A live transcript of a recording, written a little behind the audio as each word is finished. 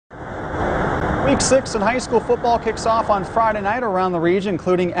Week 6 in high school football kicks off on Friday night around the region,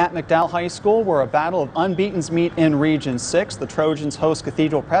 including at McDowell High School, where a battle of unbeatens meet in Region 6. The Trojans host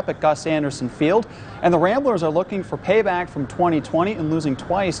Cathedral Prep at Gus Anderson Field, and the Ramblers are looking for payback from 2020 and losing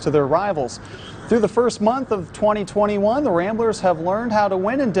twice to their rivals. Through the first month of 2021, the Ramblers have learned how to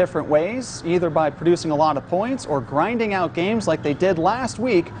win in different ways, either by producing a lot of points or grinding out games like they did last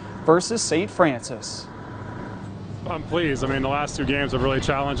week versus St. Francis. I'm pleased. I mean, the last two games have really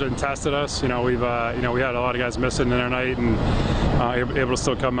challenged and tested us. We had a lot of guys missing the other night, and able to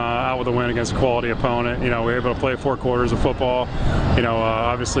still come out with a win against a quality opponent. We were able to play 4 quarters of football.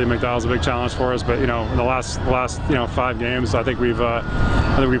 Obviously McDowell's a big challenge for us, but in the last 5 games, I think we've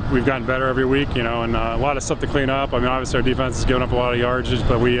gotten better every week. And a lot of stuff to clean up. I mean, obviously our defense has given up a lot of yardage,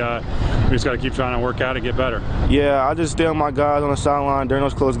 but we just got to keep trying to work at it, get better. Yeah, I just stay on my guys on the sideline during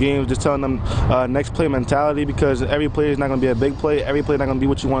those close games, just telling them next play mentality, because every play is not going to be a big play. Every play is not going to be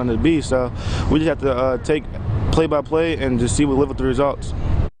what you want it to be. So we just have to take play by play and just see what live with the results.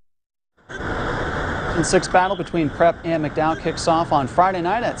 The 6th battle between Prep and McDowell kicks off on Friday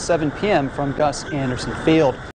night at 7 p.m. from Gus Anderson Field.